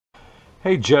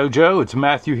Hey JoJo, it's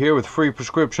Matthew here with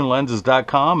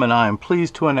freeprescriptionlenses.com, and I am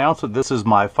pleased to announce that this is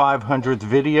my 500th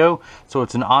video, so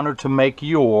it's an honor to make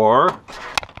your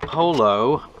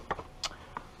Polo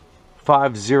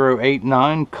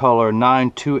 5089 color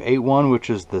 9281,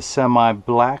 which is the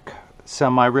semi-black,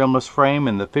 semi-rimless frame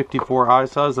in the 54 eye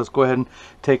size. Let's go ahead and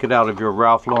take it out of your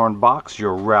Ralph Lauren box,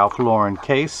 your Ralph Lauren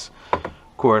case.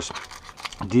 Of course,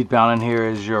 deep down in here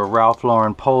is your Ralph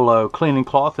Lauren Polo cleaning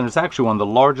cloth, and it's actually one of the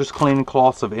largest cleaning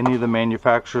cloths of any of the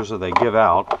manufacturers that they give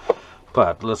out.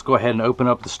 But let's go ahead and open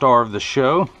up the star of the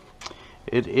show.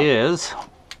 It is,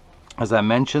 as I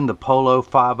mentioned, the Polo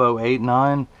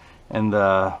 5089 and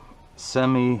the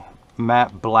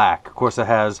semi-matte black. Of course, it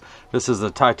has, this is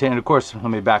the titanium. Of course, let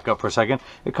me back up for a second.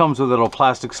 It comes with a little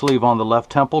plastic sleeve on the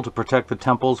left temple to protect the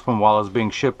temples from while it's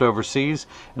being shipped overseas,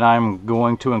 and I'm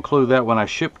going to include that when I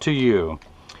ship to you.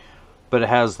 But it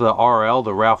has the RL,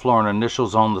 the Ralph Lauren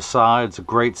initials, on the side. It's a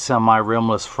great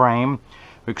semi-rimless frame,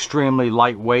 extremely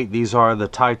lightweight. These are the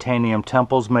titanium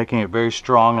temples, making it very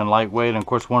strong and lightweight. And of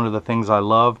course, one of the things I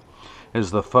love is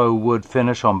the faux wood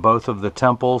finish on both of the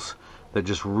temples that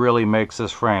just really makes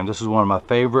this frame. This is one of my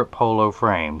favorite Polo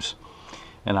frames,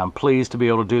 and I'm pleased to be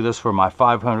able to do this for my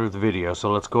 500th video.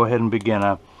 So let's go ahead and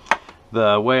begin.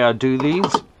 The way I do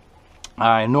these,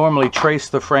 I normally trace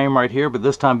the frame right here, but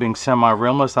this time being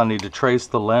semi-rimless, I need to trace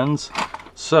the lens.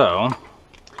 So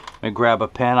let me grab a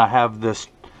pen. I have this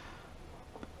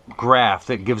graph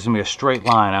that gives me a straight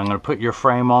line. I'm going to put your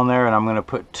frame on there, and I'm going to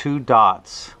put 2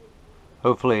 dots.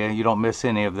 Hopefully you don't miss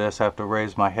any of this. I have to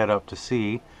raise my head up to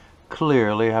see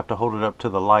clearly. I have to hold it up to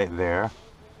the light there.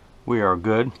 We are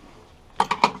good.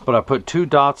 But I put 2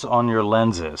 dots on your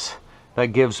lenses. That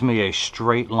gives me a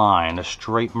straight line, a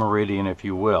straight meridian, if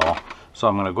you will. So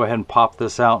I'm going to go ahead and pop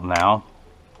this out now.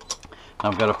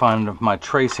 I've got to find my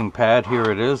tracing pad. Here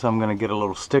it is. I'm going to get a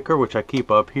little sticker, which I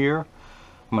keep up here.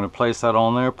 I'm going to place that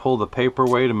on there, pull the paper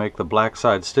away to make the black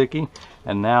side sticky,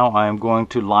 and now I am going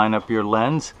to line up your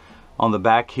lens. On the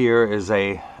back here is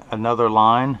another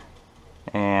line,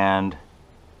 and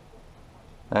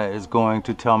that is going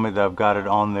to tell me that I've got it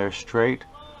on there straight.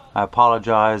 I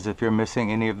apologize if you're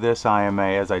missing any of this.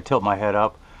 As I tilt my head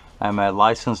up, I'm a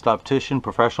licensed optician,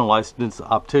 professional licensed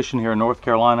optician here in North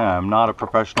Carolina. I'm not a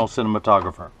professional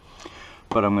cinematographer.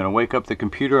 But I'm going to wake up the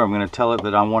computer. I'm going to tell it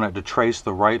that I want it to trace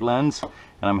the right lens, and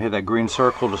I'm going to hit that green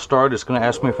circle to start. It's going to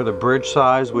ask me for the bridge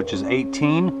size, which is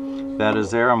 18. That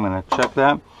is there. I'm going to check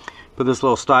that. But this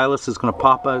little stylus is going to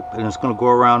pop up, and it's going to go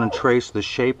around and trace the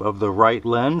shape of the right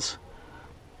lens.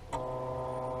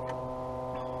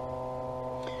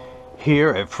 Here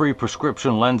at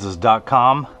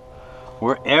freeprescriptionlenses.com,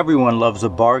 where everyone loves a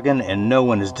bargain and no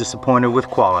one is disappointed with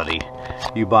quality.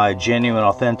 You buy a genuine,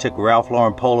 authentic Ralph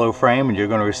Lauren Polo frame, and you're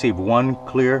going to receive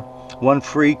one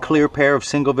free clear pair of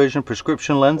single vision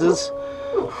prescription lenses.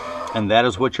 And that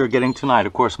is what you're getting tonight.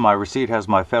 Of course, my receipt has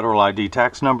my federal ID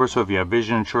tax number, so if you have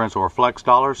vision insurance or flex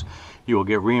dollars, you will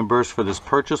get reimbursed for this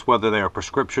purchase, whether they are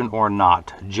prescription or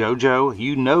not. JoJo,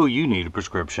 you know you need a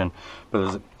prescription,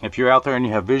 but if you're out there and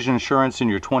you have vision insurance in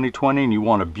your 2020 and you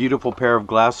want a beautiful pair of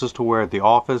glasses to wear at the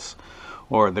office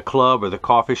or at the club or the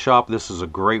coffee shop, this is a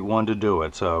great one to do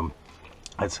it. So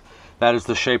that is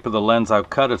the shape of the lens I've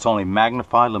cut. It's only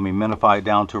magnified. Let me magnify it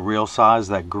down to real size.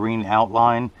 That green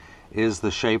outline is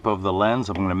the shape of the lens.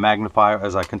 I'm going to magnify it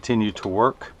as I continue to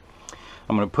work.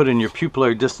 I'm going to put in your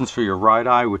pupillary distance for your right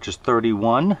eye, which is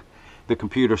 31. The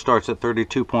computer starts at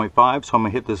 32.5, so I'm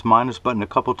going to hit this minus button a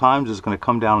couple times. It's going to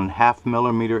come down in 0.5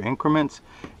 millimeter increments,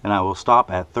 and I will stop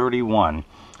at 31.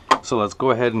 So let's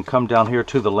go ahead and come down here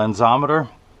to the lensometer,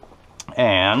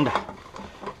 and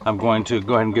I'm going to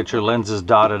go ahead and get your lenses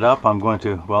dotted up.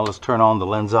 Let's turn on the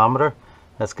lensometer.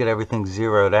 Let's get everything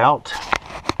zeroed out.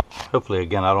 Hopefully,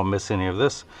 again, I don't miss any of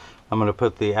this. I'm going to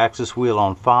put the axis wheel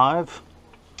on 5.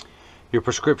 Your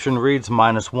prescription reads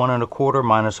 -1 1/4,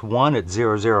 -1 at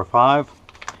 005.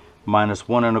 -1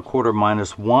 1/4,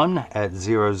 -1 at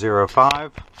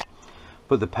 005.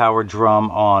 Put the power drum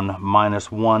on -1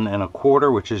 1/4,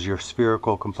 which is your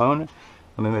spherical component.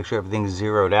 Let me make sure everything's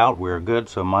zeroed out. We're good.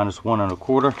 So -1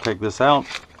 1/4. Take this out.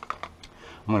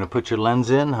 I'm going to put your lens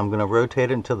in. I'm going to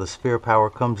rotate it until the sphere power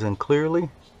comes in clearly.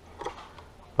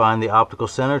 Find the optical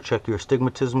center, check your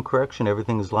astigmatism correction,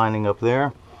 everything is lining up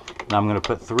there. Now I'm going to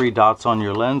put 3 dots on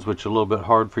your lens, which is a little bit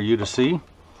hard for you to see.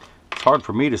 It's hard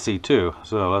for me to see too.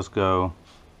 So let's go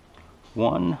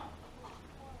 1.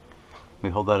 Let me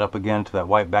hold that up again to that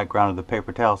white background of the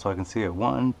paper towel so I can see it.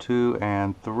 1, 2,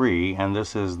 and 3. And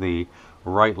this is the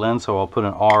right lens, so I'll put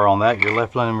an R on that. Your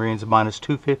left lens reads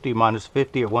 -250,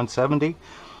 -50 at 170.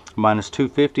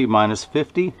 -250,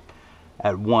 -50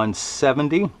 at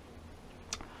 170.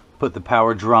 Put the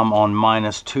power drum on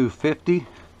 -250.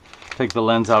 Take the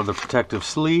lens out of the protective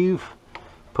sleeve.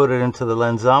 Put it into the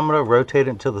lensometer. Rotate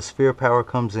it until the sphere power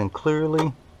comes in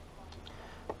clearly.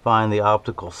 Find the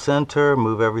optical center.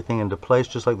 Move everything into place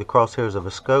just like the crosshairs of a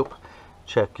scope.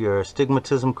 Check your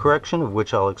astigmatism correction, of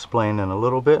which I'll explain in a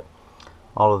little bit.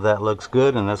 All of that looks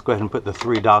good, and let's go ahead and put the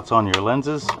 3 dots on your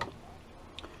lenses.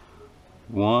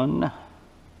 1,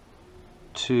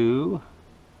 2,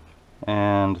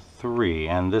 and 3.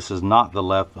 And this is not the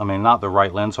not the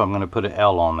right lens, so I'm going to put an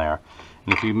L on there.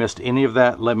 And if you missed any of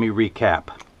that, let me recap.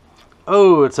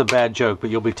 Oh, it's a bad joke, but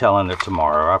you'll be telling it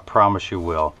tomorrow. I promise you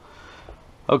will.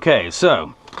 Okay,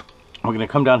 so we're going to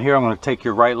come down here. I'm going to take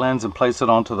your right lens and place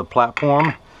it onto the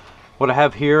platform. What I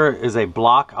have here is a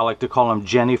block. I like to call him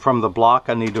Jenny from the block.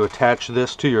 I need to attach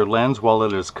this to your lens while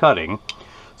it is cutting.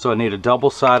 So I need a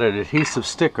double-sided adhesive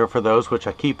sticker for those, which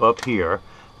I keep up here.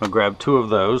 I'm going to grab 2 of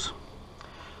those.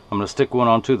 I'm going to stick one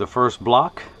onto the first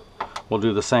block. We'll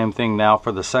do the same thing now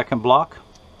for the second block.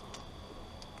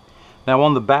 Now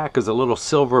on the back is a little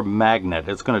silver magnet.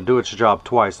 It's going to do its job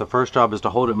twice. The first job is to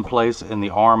hold it in place in the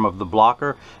arm of the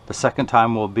blocker. The second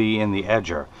time will be in the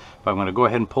edger. But I'm going to go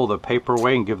ahead and pull the paper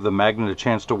away and give the magnet a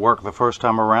chance to work the first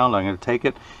time around. I'm going to take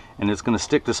it and it's going to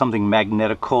stick to something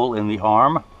magnetical in the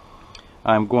arm.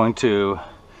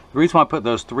 The reason why I put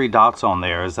those 3 dots on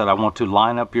there is that I want to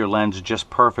line up your lens just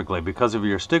perfectly. Because of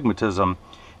your astigmatism,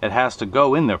 it has to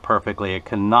go in there perfectly. It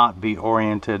cannot be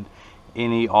oriented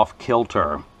any off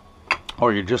kilter,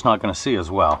 or you're just not going to see as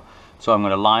well. So I'm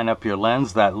going to line up your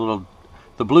lens. The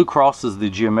blue cross is the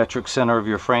geometric center of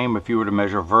your frame. If you were to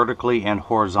measure vertically and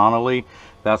horizontally,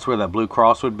 that's where that blue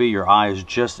cross would be. Your eye is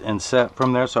just inset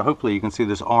from there, so hopefully you can see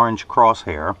this orange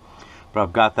crosshair. But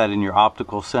I've got that in your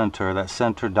optical center, that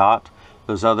center dot.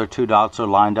 Those other 2 dots are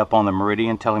lined up on the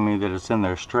meridian, telling me that it's in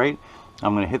there straight.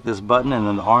 I'm going to hit this button, and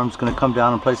then the arm's going to come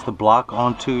down and place the block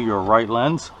onto your right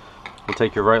lens. We'll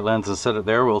take your right lens and set it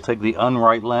there. We'll take the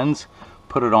unright lens,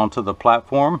 put it onto the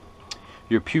platform.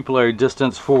 Your pupillary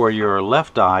distance for your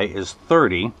left eye is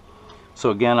 30. So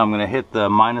again, I'm going to hit the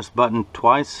minus button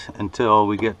twice until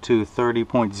we get to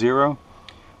 30.0.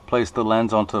 Place the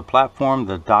lens onto the platform.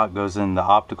 The dot goes in the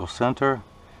optical center.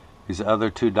 These other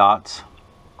 2 dots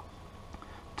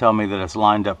tell me that it's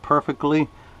lined up perfectly.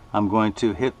 I'm going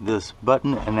to hit this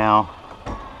button, and now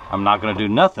I'm not going to do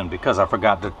nothing because I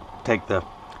forgot to take the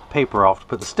paper off to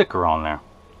put the sticker on there.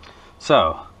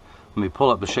 So let me pull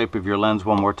up the shape of your lens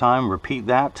one more time. Repeat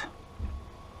that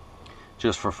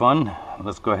just for fun.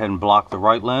 Let's go ahead and block the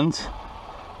right lens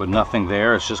with nothing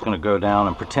there. It's just going to go down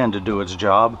and pretend to do its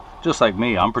job. Just like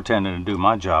me, I'm pretending to do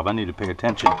my job. I need to pay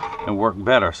attention and work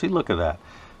better. See, look at that.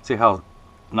 See how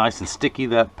nice and sticky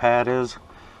that pad is?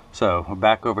 So we're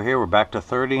back over here. We're back to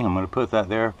 30. I'm going to put that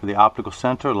there for the optical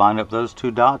center. Line up those 2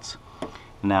 dots.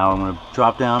 Now I'm going to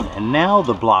drop down, and now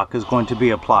the block is going to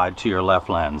be applied to your left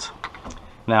lens.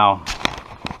 Now,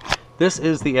 this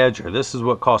is the edger. This is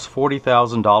what costs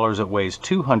 $40,000. It weighs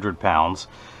 200 pounds.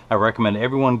 I recommend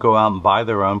everyone go out and buy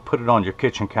their own, put it on your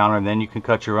kitchen counter, and then you can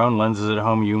cut your own lenses at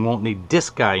home. You won't need this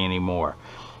guy anymore.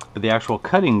 But the actual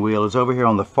cutting wheel is over here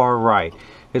on the far right.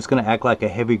 It's going to act like a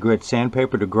heavy grit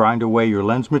sandpaper to grind away your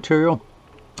lens material.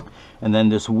 And then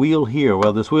this wheel here,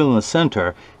 well, this wheel in the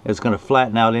center is going to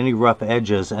flatten out any rough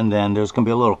edges, and then there's going to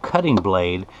be a little cutting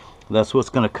blade. That's what's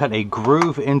going to cut a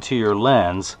groove into your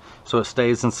lens so it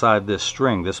stays inside this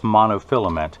string, this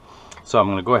monofilament. So I'm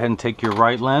going to go ahead and take your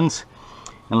right lens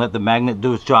and let the magnet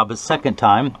do its job a second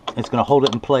time. It's going to hold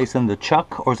it in place in the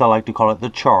chuck, or as I like to call it, the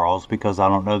Charles, because I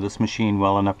don't know this machine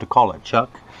well enough to call it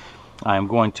chuck. I am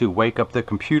going to wake up the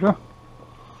computer,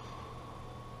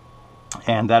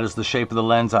 and that is the shape of the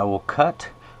lens I will cut.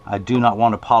 I do not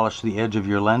want to polish the edge of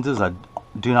your lenses. I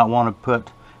do not want to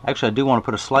put, actually I do want to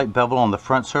put a slight bevel on the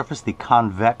front surface, the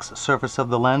convex surface of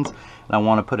the lens, and I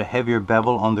want to put a heavier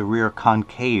bevel on the rear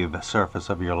concave surface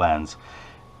of your lens.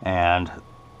 And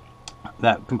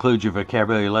that concludes your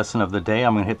vocabulary lesson of the day.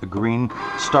 I'm going to hit the green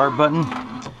start button.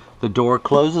 The door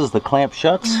closes, the clamp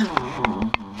shuts,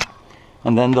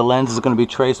 and then the lens is going to be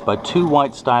traced by 2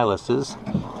 white styluses,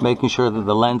 making sure that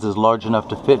the lens is large enough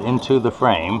to fit into the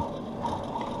frame.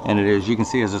 And it is, you can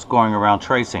see as it's going around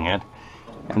tracing it.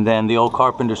 And then the old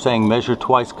carpenter saying measure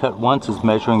twice, cut once is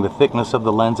measuring the thickness of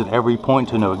the lens at every point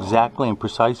to know exactly and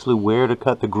precisely where to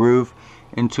cut the groove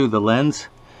into the lens,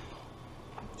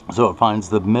 so it finds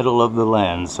the middle of the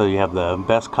lens, so you have the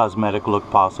best cosmetic look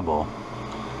possible.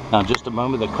 Now in just a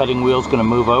moment, the cutting wheel is going to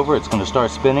move over. It's going to start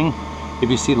spinning. If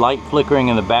you see light flickering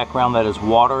in the background, that is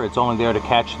water. It's only there to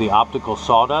catch the optical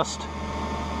sawdust.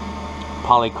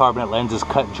 Polycarbonate lenses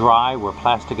cut dry, where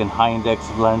plastic and high index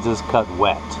lenses cut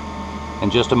wet. In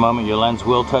just a moment, your lens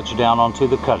will touch down onto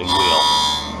the cutting wheel.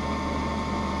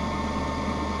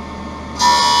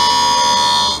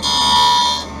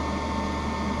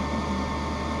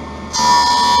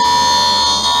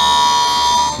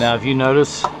 Now, if you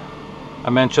notice,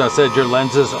 I said your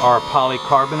lenses are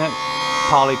polycarbonate.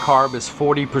 Polycarb is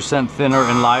 40% thinner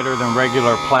and lighter than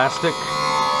regular plastic.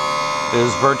 It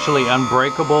is virtually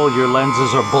unbreakable. Your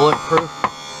lenses are bulletproof.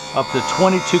 Up to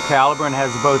 22 caliber and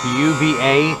has both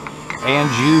UVA and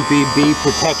UVB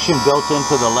protection built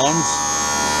into the lens.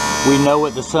 We know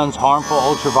what the sun's harmful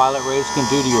ultraviolet rays can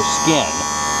do to your skin,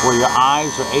 where your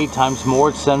eyes are 8 times more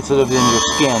sensitive than your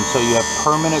skin, so you have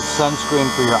permanent sunscreen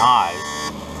for your eyes.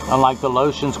 Unlike the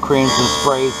lotions, creams, and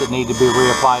sprays that need to be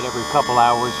reapplied every couple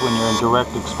hours when you're in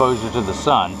direct exposure to the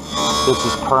sun, this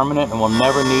is permanent and will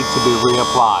never need to be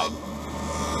reapplied.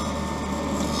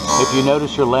 If you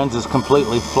notice, your lens is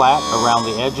completely flat around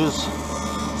the edges.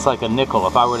 It's like a nickel.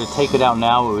 If I were to take it out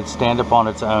now, it would stand up on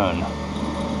its own.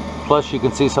 Plus, you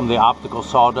can see some of the optical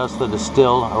sawdust that is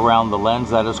still around the lens.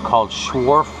 That is called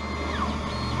Schwarf.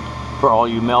 For all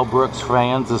you Mel Brooks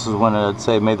fans, this is when I'd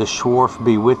say, may the Schwarf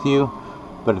be with you.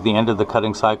 But at the end of the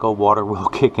cutting cycle, water will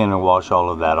kick in and wash all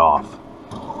of that off.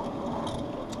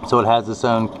 So it has its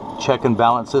own check and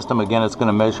balance system. Again, it's going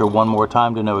to measure one more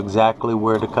time to know exactly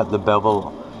where to cut the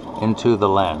bevel into the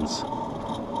lens.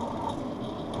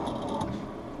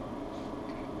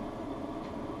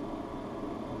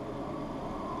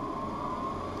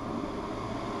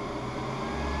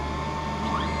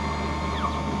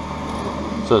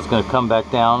 So it's going to come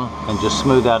back down and just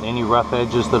smooth out any rough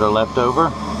edges that are left over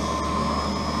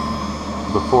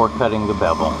before cutting the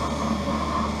bevel.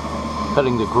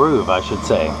 Cutting the groove, I should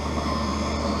say.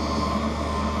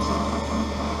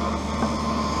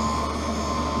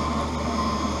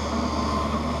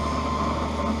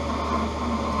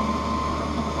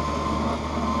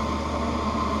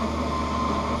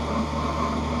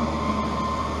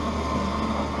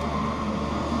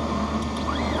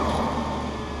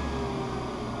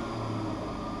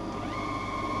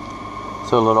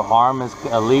 So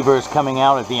a lever is coming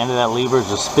out. At the end of that lever is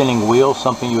a spinning wheel,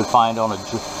 something you would find on a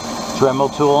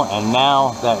Dremel tool. And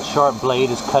now that sharp blade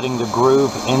is cutting the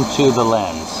groove into the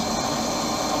lens.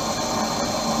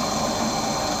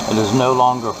 It is no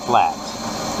longer flat.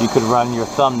 You could run your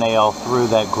thumbnail through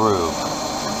that groove.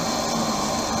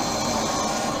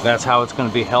 That's how it's going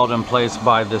to be held in place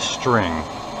by this string.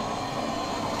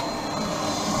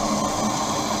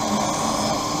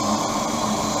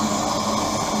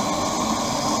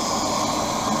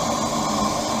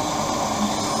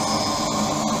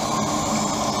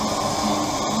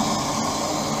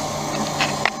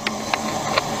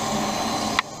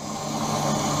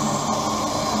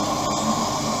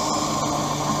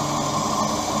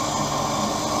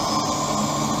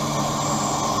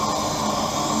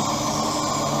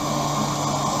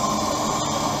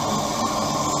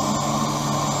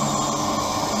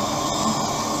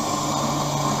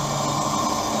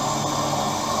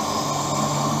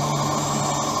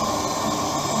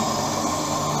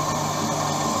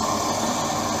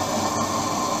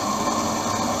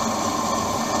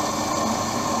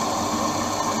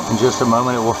 In just a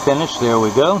moment it will finish. There we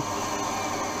go.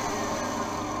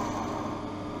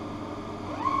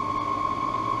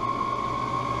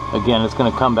 Again, it's going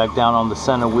to come back down on the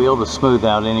center wheel to smooth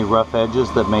out any rough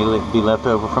edges that may be left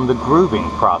over from the grooving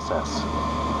process.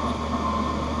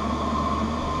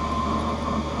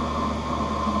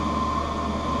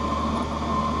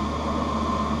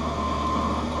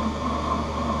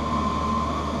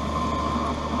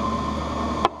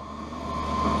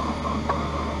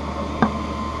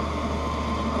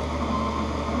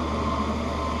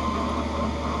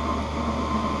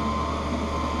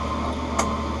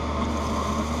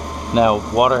 Now,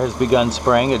 water has begun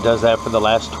spraying. It does that for the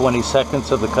last 20 seconds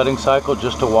of the cutting cycle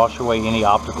just to wash away any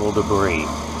optical debris,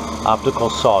 optical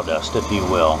sawdust, if you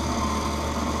will.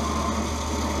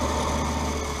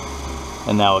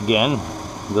 And now again,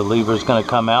 the lever is going to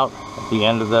come out. At the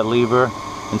end of that lever,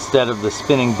 instead of the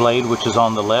spinning blade, which is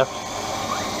on the left,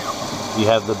 you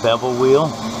have the bevel wheel.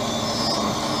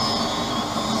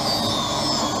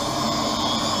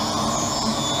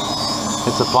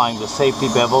 It's applying the safety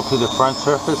bevel to the front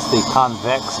surface, the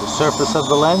convex surface of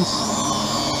the lens.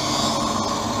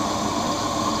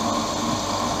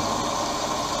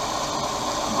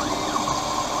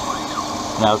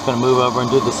 Now it's going to move over and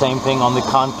do the same thing on the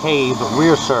concave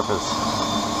rear surface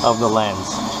of the lens.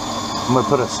 I'm going to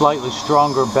put a slightly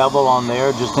stronger bevel on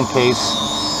there just in case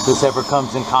this ever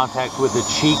comes in contact with the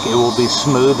cheek. It will be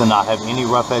smooth and not have any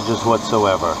rough edges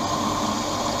whatsoever.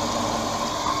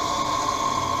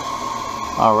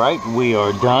 Alright, we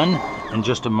are done. In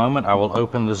just a moment, I will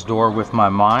open this door with my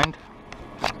mind.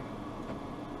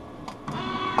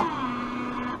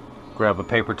 Grab a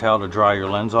paper towel to dry your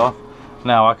lens off.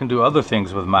 Now, I can do other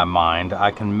things with my mind.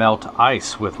 I can melt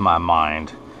ice with my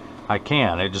mind. I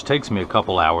can. It just takes me a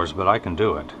couple hours, but I can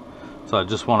do it. So I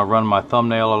just want to run my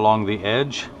thumbnail along the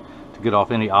edge to get off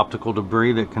any optical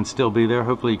debris that can still be there.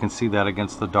 Hopefully you can see that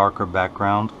against the darker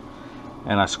background.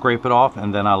 And I scrape it off,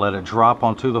 and then I let it drop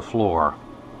onto the floor.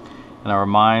 And I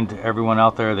remind everyone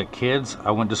out there that kids,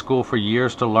 I went to school for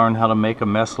years to learn how to make a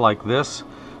mess like this.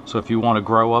 So if you want to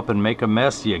grow up and make a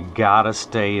mess, you gotta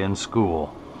stay in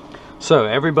school. So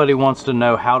everybody wants to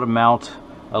know how to mount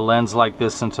a lens like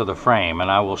this into the frame,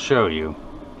 and I will show you.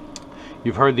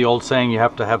 You've heard the old saying, you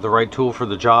have to have the right tool for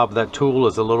the job. That tool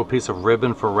is a little piece of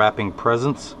ribbon for wrapping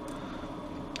presents.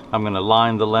 I'm going to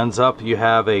line the lens up. You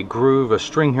have a groove, a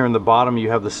string here in the bottom.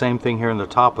 You have the same thing here in the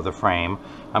top of the frame.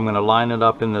 I'm going to line it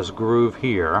up in this groove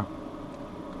here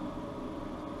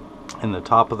in the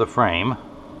top of the frame,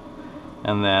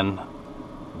 and then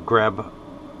grab,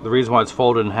 the reason why it's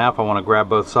folded in half, I want to grab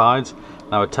both sides.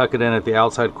 Now I tuck it in at the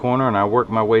outside corner, and I work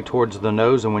my way towards the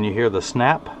nose, and when you hear the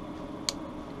snap,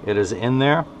 it is in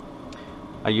there.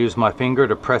 I use my finger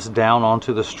to press down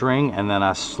onto the string, and then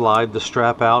I slide the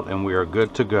strap out, and we are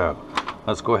good to go.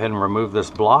 Let's go ahead and remove this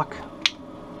block.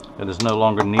 It is no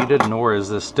longer needed, nor is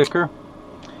this sticker.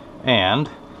 And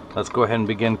let's go ahead and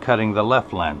begin cutting the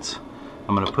left lens.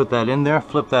 I'm going to put that in there,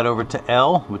 flip that over to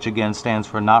L, which again stands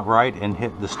for not right, and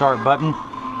hit the start button.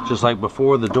 Just like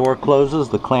before, the door closes,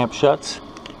 the clamp shuts.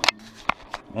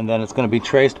 And then it's going to be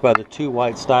traced by the two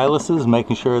white styluses,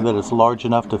 making sure that it's large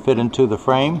enough to fit into the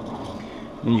frame.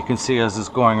 And you can see as it's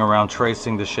going around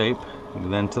tracing the shape,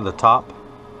 and then to the top.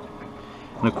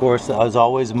 And of course, as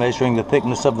always, measuring the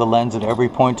thickness of the lens at every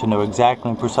point to know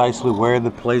exactly and precisely where to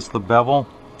place the bevel.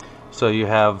 So you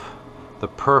have the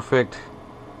perfect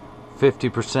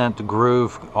 50%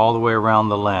 groove all the way around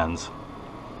the lens.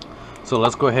 So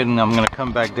let's go ahead, and I'm going to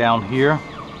come back down here,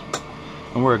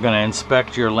 and we're going to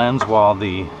inspect your lens while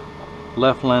the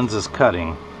left lens is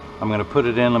cutting. I'm going to put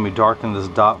it in. Let me darken this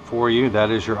dot for you. That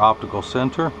is your optical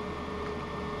center.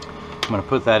 I'm going to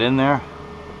put that in there,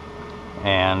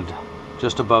 and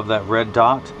just above that red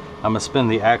dot, I'm going to spin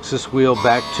the axis wheel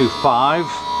back to 5.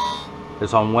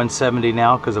 It's on 170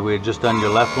 now because we had just done your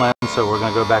left lens, so we're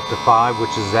going to go back to 5, which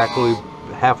is exactly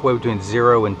halfway between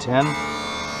 0 and 10.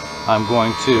 I'm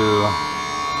going to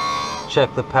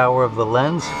check the power of the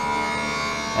lens,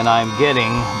 and I'm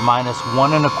getting -1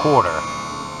 1/4.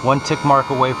 1 tick mark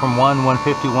away from 1,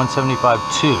 150, 175,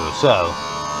 2. So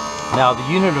now the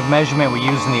unit of measurement we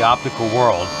use in the optical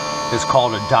world is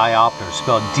called a diopter,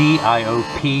 spelled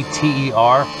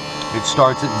D-I-O-P-T-E-R. It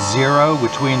starts at 0,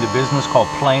 which we in the business call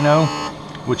Plano,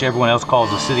 which everyone else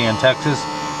calls a city in Texas,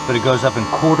 but it goes up in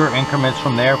quarter increments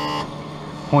from there,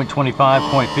 0.25,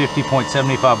 0.50,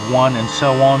 0.75, 1, and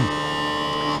so on.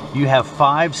 You have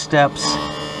 5 steps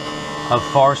of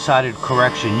far-sighted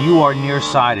correction. You are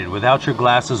nearsighted. Without your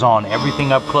glasses on,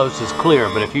 everything up close is clear,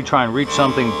 but if you try and reach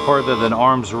something further than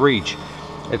arm's reach,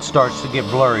 it starts to get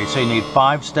blurry. So you need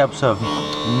 5 steps of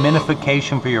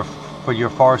minification for your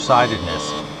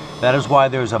far-sightedness. That is why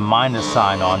there's a minus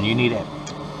sign on. You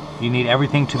need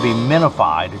everything to be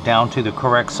minified down to the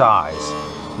correct size.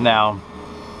 Now,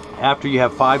 after you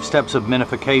have 5 steps of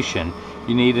minification,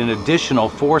 you need an additional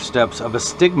 4 steps of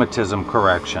astigmatism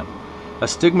correction.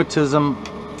 Astigmatism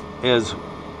is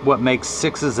what makes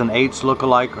 6s and 8s look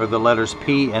alike, or the letters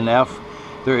P and F.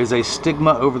 There is a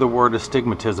stigma over the word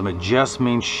astigmatism. It just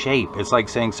means shape. It's like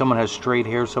saying someone has straight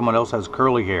hair, someone else has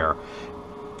curly hair.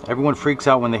 Everyone freaks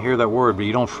out when they hear that word, but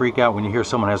you don't freak out when you hear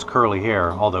someone has curly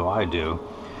hair, although I do.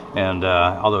 And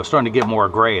although it's starting to get more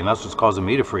gray, and that's what's causing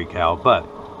me to freak out. But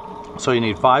so you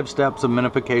need 5 steps of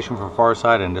minification for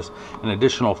farsightedness, an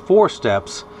additional 4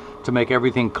 steps to make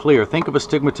everything clear. Think of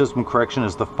astigmatism correction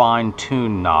as the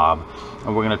fine-tune knob,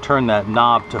 and we're going to turn that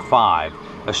knob to 5.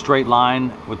 A straight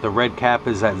line with the red cap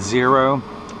is at 0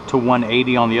 to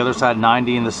 180 on the other side,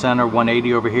 90 in the center,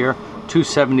 180 over here,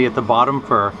 270 at the bottom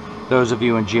for those of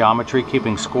you in geometry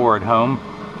keeping score at home.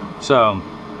 So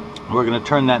we're going to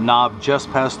turn that knob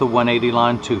just past the 180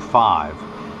 line to 5.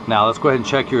 Now let's go ahead and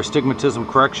check your astigmatism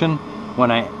correction.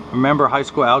 When I remember high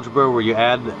school algebra where you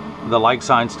add the like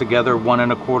signs together, 1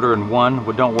 1/4 and 1.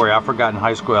 Well, don't worry, I've forgotten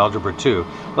high school algebra too.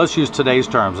 Let's use today's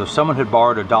terms. If someone had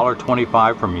borrowed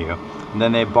 $1.25 from you, and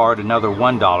then they borrowed another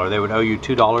 $1, they would owe you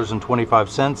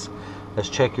 $2.25. Let's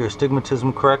check your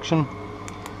astigmatism correction.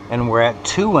 And we're at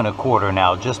 2 1/4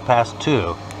 now, just past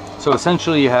 2. So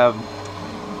essentially you have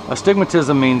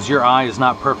Astigmatism means your eye is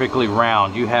not perfectly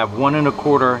round. You have 1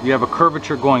 1/4, you have a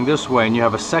curvature going this way, and you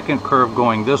have a second curve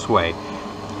going this way.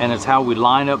 And it's how we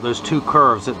line up those two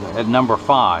curves at number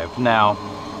 5. Now,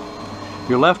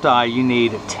 your left eye, you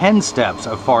need 10 steps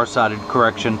of farsighted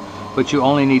correction, but you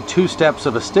only need 2 steps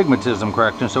of astigmatism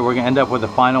correction, so we're going to end up with a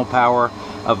final power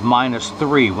of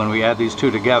 -3 when we add these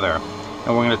two together.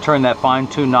 And we're going to turn that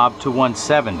fine-tune knob to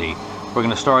 170. We're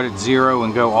going to start at 0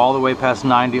 and go all the way past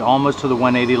 90, almost to the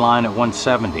 180 line at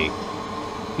 170.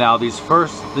 Now these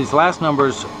last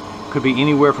numbers could be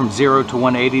anywhere from 0 to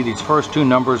 180. These first two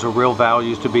numbers are real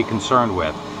values to be concerned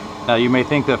with. Now you may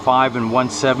think that 5 and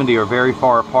 170 are very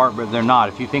far apart, but they're not.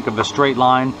 If you think of a straight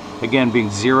line, again being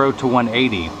 0 to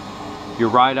 180, your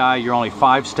right eye, you're only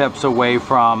 5 steps away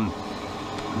from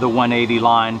the 180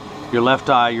 line. Your left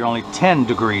eye, you're only 10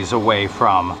 degrees away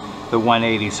from the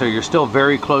 180, so you're still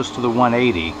very close to the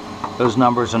 180. Those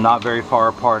numbers are not very far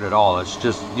apart at all. It's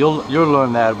just, you'll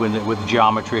learn that with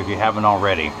geometry if you haven't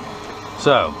already.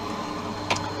 So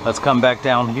let's come back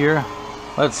down here.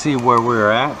 Let's see where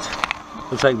we're at.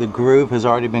 Looks like the groove has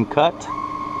already been cut.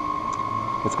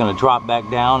 It's going to drop back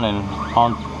down and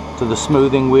onto the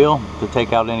smoothing wheel to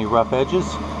take out any rough edges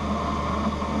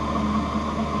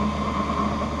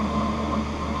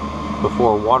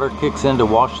before water kicks in to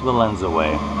wash the lens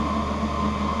away.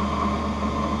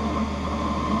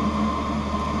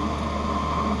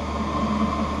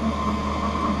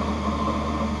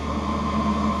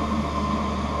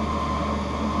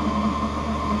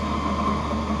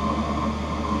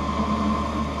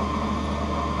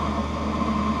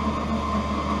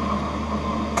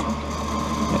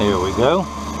 There we go.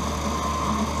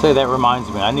 Say, that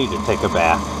reminds me, I need to take a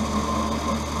bath.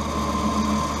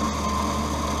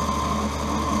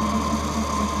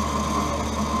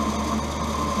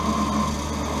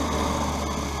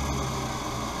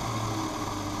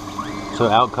 So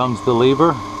out comes the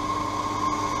lever.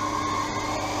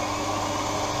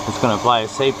 It's going to apply a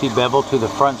safety bevel to the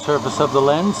front surface of the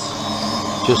lens,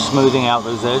 just smoothing out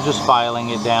those edges, filing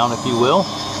it down if you will.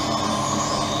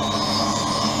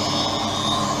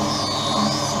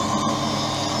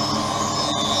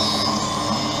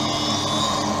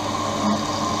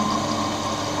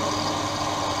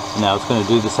 Now it's going to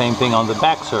do the same thing on the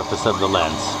back surface of the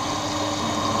lens.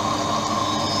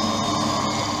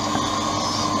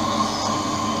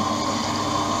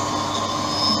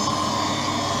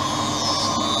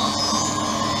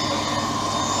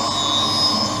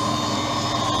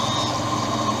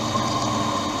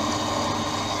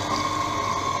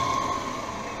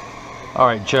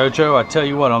 Alright, JoJo, I tell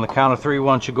you what, on the count of 3,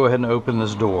 why don't you go ahead and open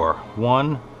this door.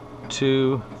 1,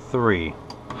 2, 3.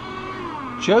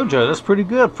 JoJo, that's pretty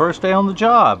good. First day on the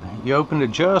job. You opened it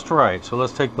just right. So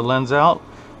let's take the lens out.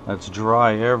 Let's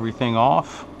dry everything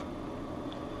off.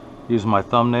 Use my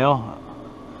thumbnail.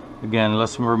 Again,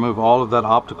 let's remove all of that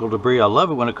optical debris. I love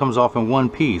it when it comes off in one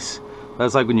piece.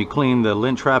 That's like when you clean the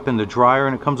lint trap in the dryer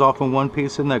and it comes off in one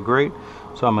piece. Isn't that great?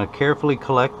 So I'm going to carefully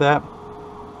collect that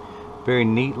very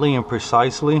neatly and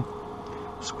precisely.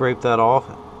 Scrape that off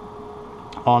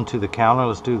onto the counter.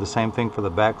 Let's do the same thing for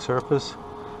the back surface.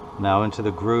 Now into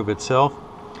the groove itself,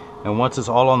 and once it's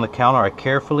all on the counter, I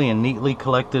carefully and neatly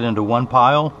collect it into one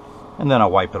pile, and then I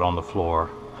wipe it on the floor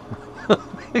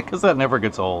because that never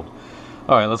gets old.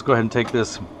 Alright, let's go ahead and take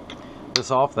this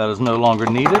off. That is no longer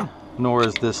needed, nor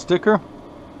is this sticker.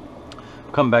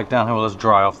 Come back down here. Let's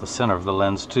dry off the center of the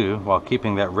lens too, while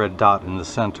keeping that red dot in the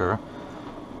center.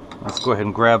 Let's go ahead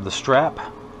and grab the strap,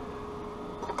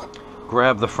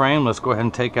 grab the frame. Let's go ahead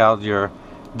and take out your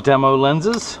demo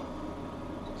lenses.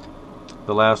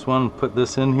 The last one, put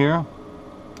this in here,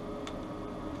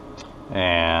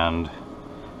 and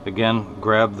again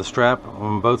grab the strap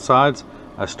on both sides.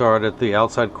 I start at the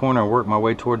outside corner and work my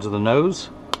way towards the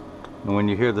nose, and when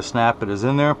you hear the snap, it is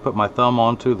in there. Put my thumb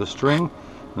onto the string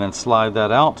and then slide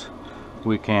that out.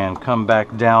 We can come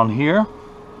back down here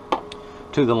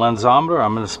to the lensometer.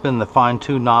 I'm going to spin the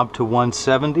fine-tune knob to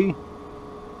 170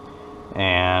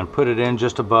 and put it in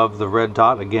just above the red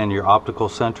dot. Again, your optical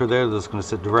center there. This is going to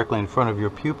sit directly in front of your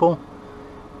pupil.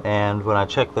 And when I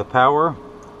check the power,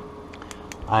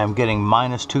 I am getting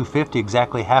 -250,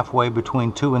 exactly halfway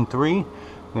between 2 and 3. I'm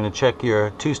going to check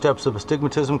your 2 steps of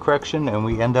astigmatism correction, and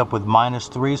we end up with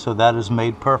 -3, so that is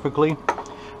made perfectly.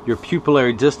 Your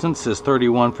pupillary distance is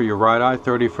 31 for your right eye,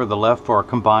 30 for the left, for a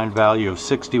combined value of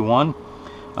 61.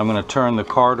 I'm going to turn the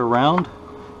card around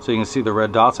so you can see the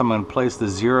red dots. I'm going to place the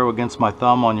 0 against my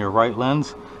thumb on your right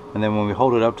lens, and then when we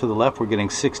hold it up to the left, we're getting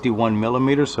 61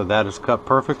 millimeters, so that is cut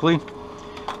perfectly.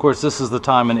 Of course, this is the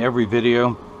time in every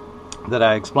video that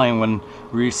I explained. When you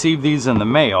receive these in the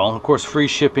mail, of course free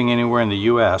shipping anywhere in the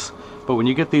US, but when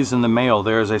you get these in the mail,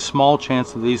 there is a small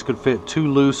chance that these could fit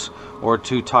too loose or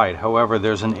too tight. However,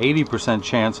 there's an 80%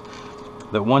 chance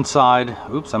that one side,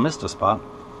 oops, I missed a spot.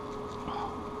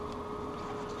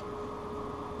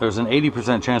 There's an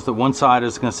 80% chance that one side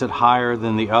is going to sit higher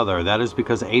than the other. That is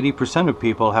because 80% of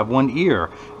people have one ear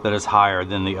that is higher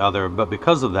than the other. But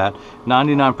because of that,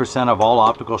 99% of all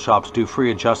optical shops do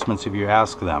free adjustments if you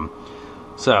ask them.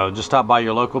 So just stop by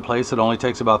your local place. It only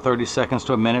takes about 30 seconds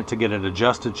to a minute to get it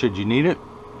adjusted should you need it.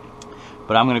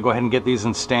 But I'm going to go ahead and get these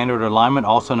in standard alignment,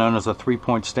 also known as a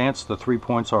 3-point stance. The 3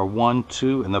 points are 1,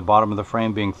 2, and the bottom of the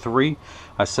frame being 3.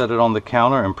 I set it on the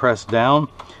counter and press down.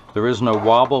 There is no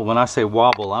wobble. When I say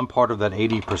wobble, I'm part of that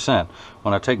 80%.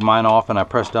 When I take mine off and I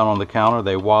press down on the counter,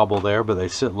 they wobble there, but they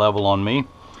sit level on me.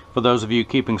 For those of you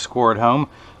keeping score at home,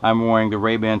 I'm wearing the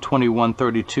Ray-Ban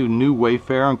 2132 New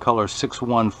Wayfarer in color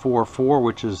 6144,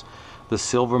 which is the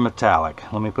silver metallic.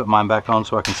 Let me put mine back on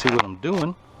so I can see what I'm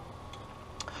doing.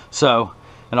 So,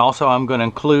 and also I'm going to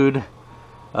include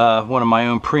one of my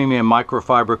own premium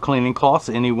microfiber cleaning cloths.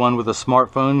 Anyone with a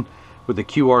smartphone with the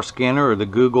QR scanner or the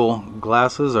Google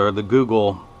glasses or the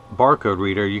Google barcode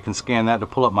reader, you can scan that to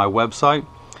pull up my website.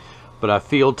 But I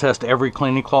field test every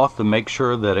cleaning cloth to make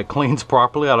sure that it cleans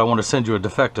properly. I don't want to send you a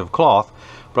defective cloth,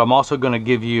 but I'm also going to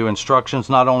give you instructions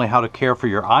not only how to care for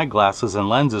your eyeglasses and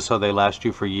lenses so they last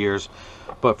you for years,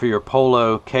 but for your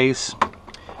Polo case,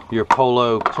 your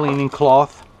Polo cleaning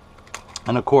cloth,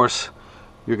 and of course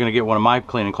you're going to get one of my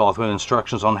cleaning cloths with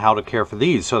instructions on how to care for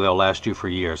these so they'll last you for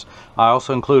years. I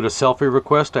also include a selfie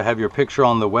request to have your picture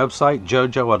on the website.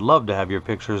 JoJo, I'd love to have your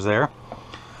pictures there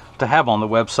to have on the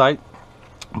website.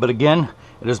 But again,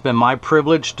 it has been my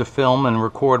privilege to film and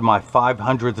record my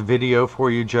 500th video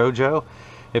for you, JoJo.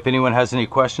 If anyone has any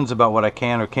questions about what I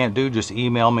can or can't do, just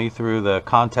email me through the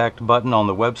contact button on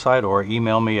the website or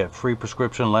email me at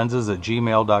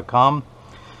freeprescriptionlenses@gmail.com.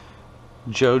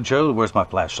 JoJo, where's my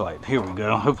flashlight? Here we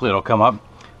go. Hopefully it'll come up.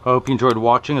 I hope you enjoyed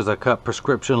watching as I cut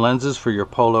prescription lenses for your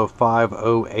Polo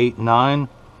 5089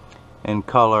 in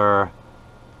color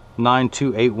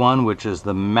 9281, which is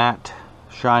the matte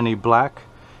shiny black,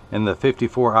 in the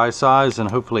 54 eye size,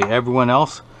 and hopefully everyone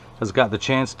else has got the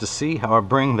chance to see how I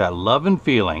bring that love and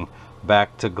feeling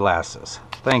back to glasses.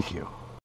 Thank you.